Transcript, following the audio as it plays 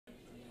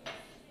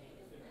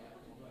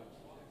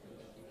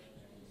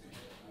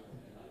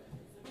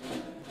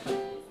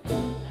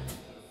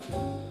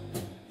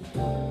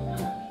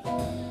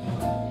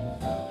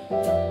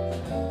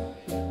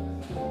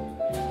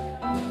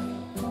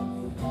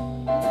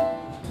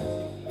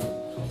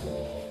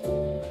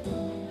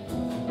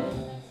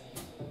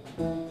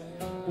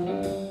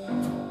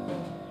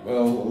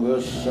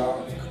the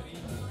shark.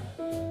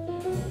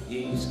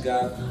 He's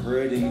got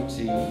pretty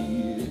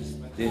teeth,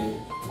 dear,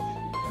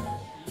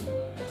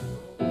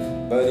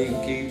 but he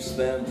keeps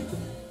them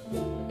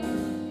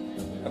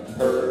a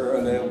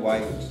pearly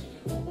white.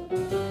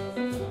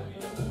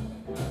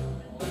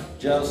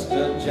 Just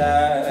a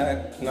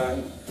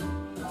jackknife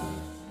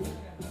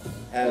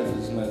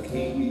has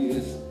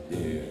McKeith,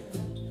 dear,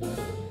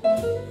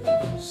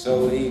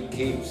 so he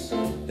keeps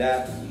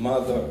that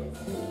mother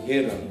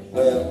hidden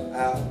well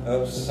out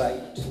of sight.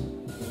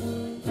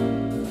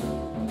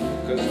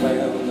 'Cause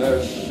when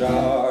the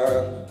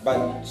shark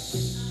bites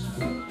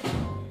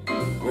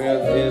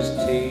with his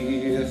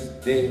teeth,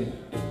 dear,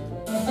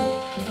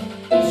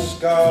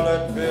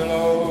 scarlet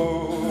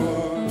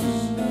billows,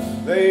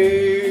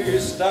 they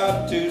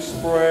start to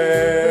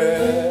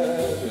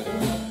spread.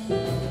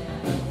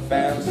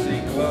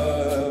 Fancy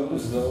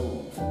gloves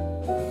though,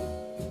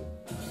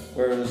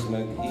 where's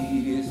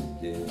McKeith,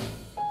 dear?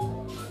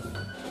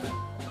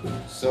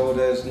 So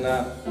there's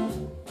not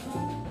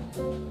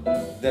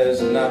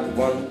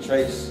one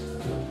trace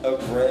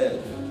of red.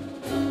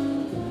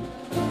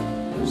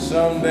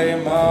 Sunday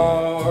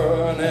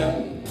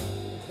morning,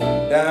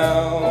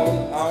 down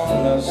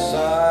on the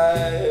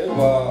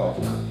sidewalk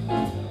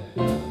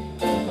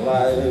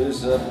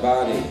lies a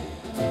body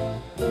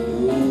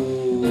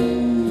oozing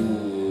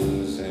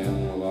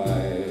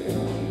white.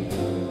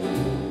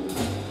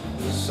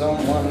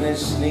 Someone is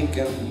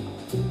sneaking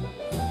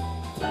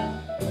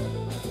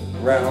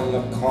round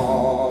the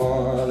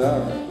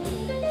corner.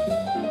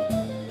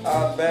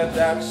 I bet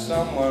that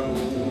someone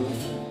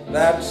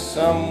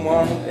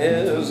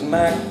is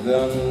Mack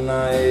the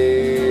knife.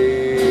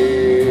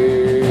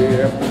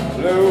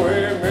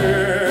 Louis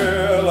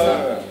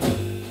Miller,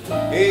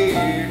 he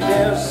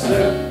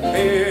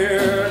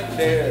disappeared,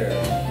 dear,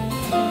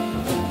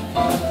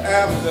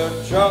 after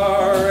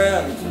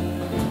drawing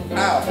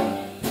out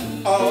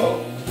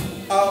all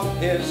of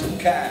his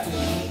cash.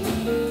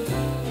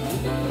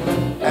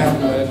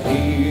 And when he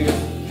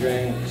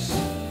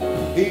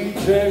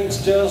drinks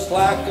just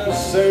like a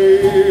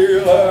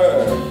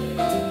sailor.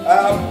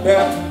 I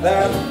bet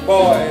that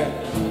boy,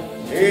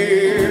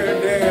 he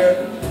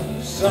did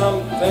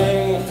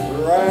something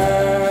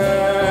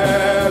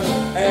rash.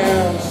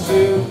 And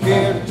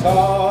Suki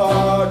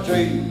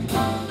Tawdry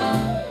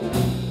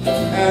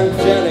and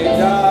Jenny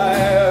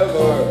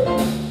Diver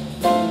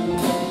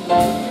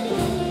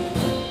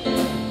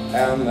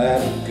and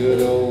that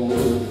good old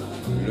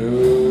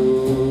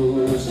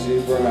Lucy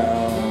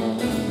Brown.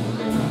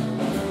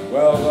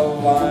 Well, the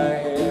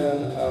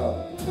line up,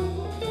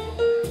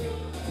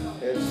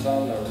 it's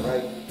on the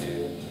right,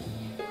 dear.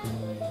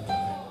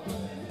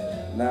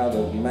 Now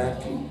that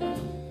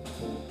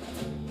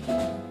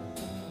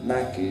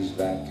Mackie's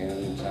back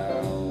in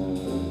town.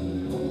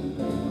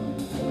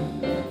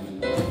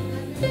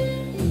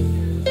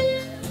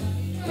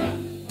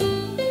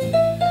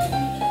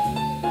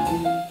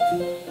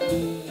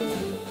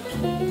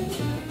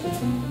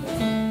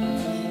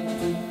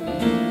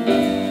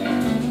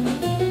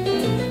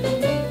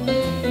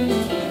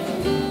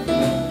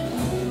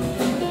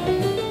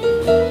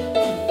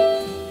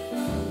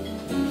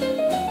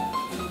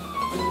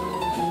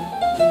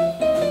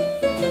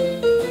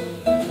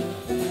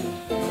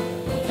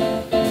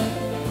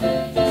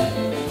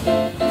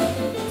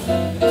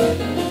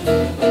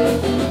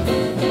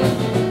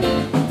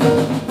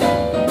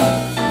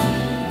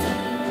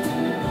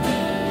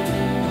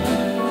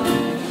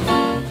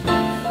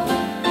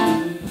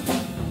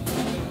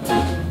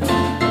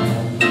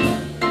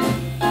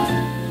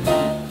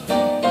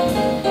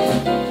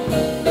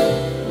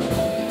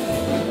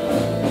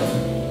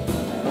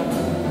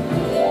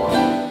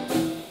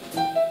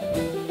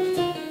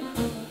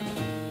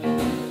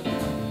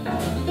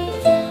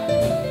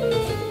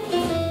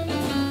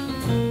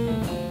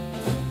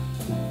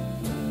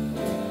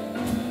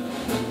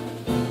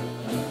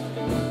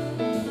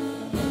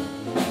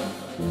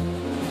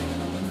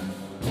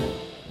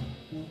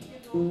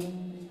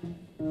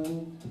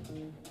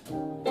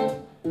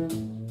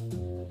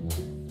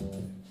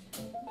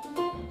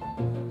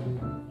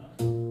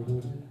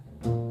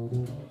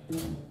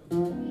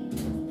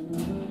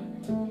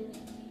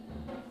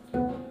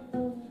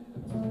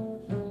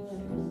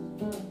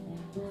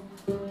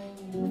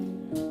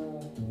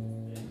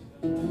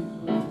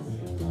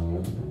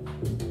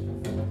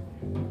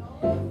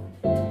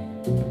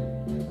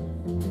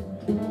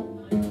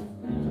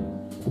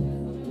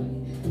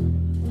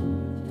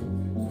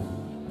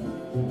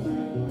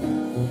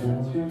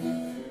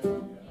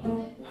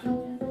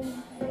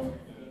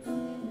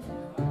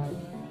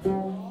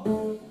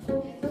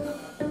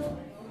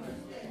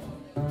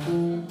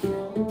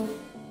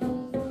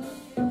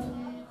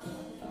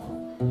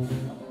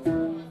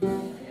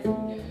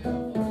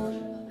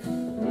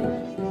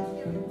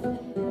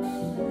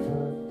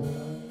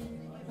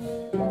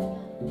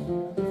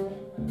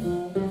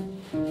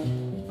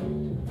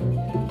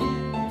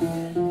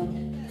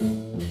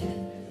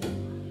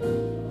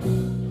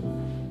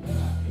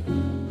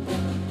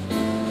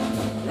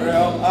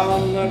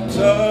 On the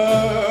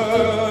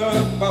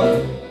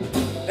tugboat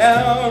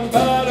down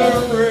by the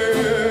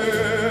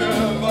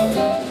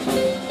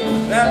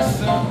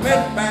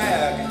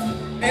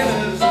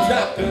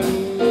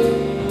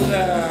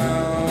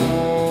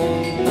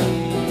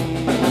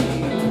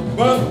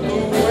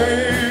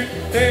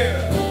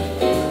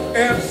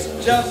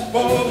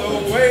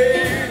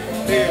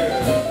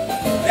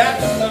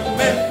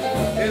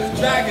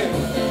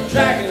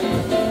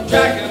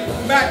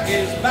Mack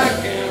is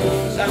back in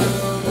town.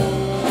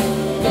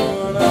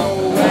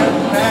 Oh, when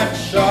that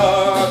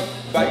shark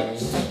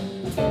bites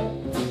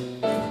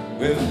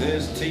with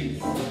his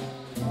teeth,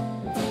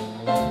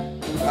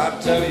 I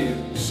tell you,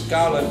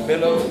 scarlet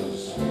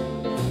billows,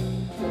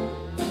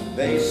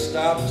 they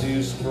stop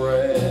to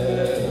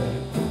spread.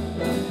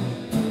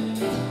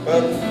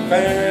 But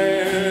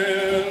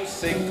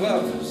fancy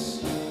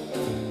gloves,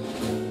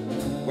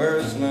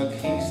 where's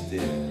McKeith's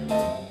dear?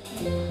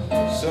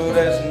 So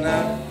there's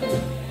not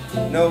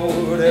no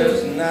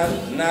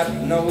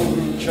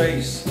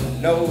trace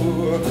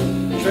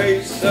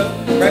of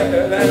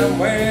red. And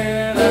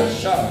when that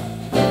shark,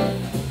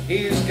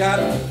 he's got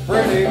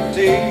pretty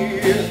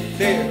teeth,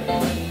 dear,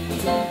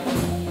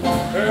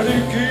 and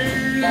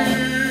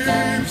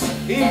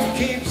he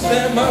keeps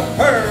them a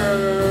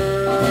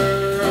pearly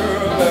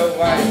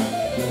white,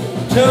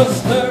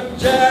 just a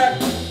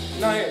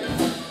jackknife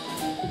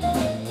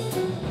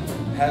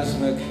has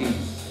McKeith.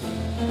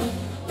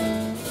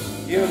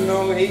 You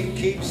know he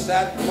keeps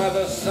that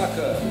mother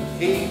sucker,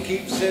 he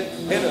keeps it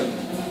hidden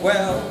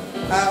well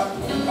out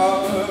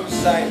of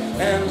sight.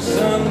 And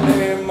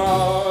Sunday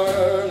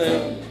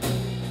morning,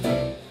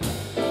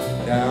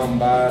 down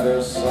by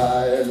the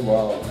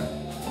sidewalk,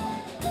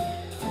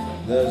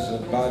 there's a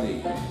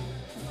body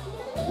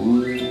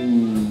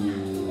oozing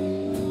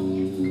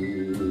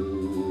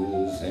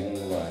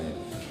life.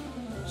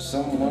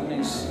 Someone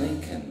is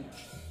sneaking.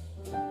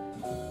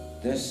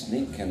 They're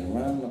sneaking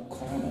round the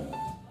corner.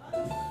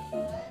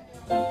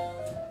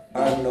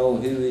 I know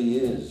who he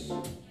is.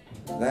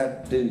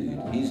 That dude.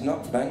 He's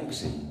not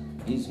Banksy.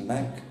 He's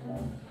Mack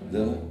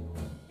the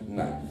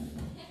Knife.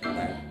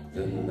 Mack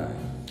the Knife.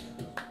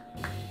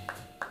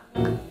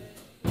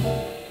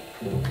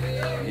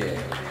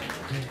 Yeah.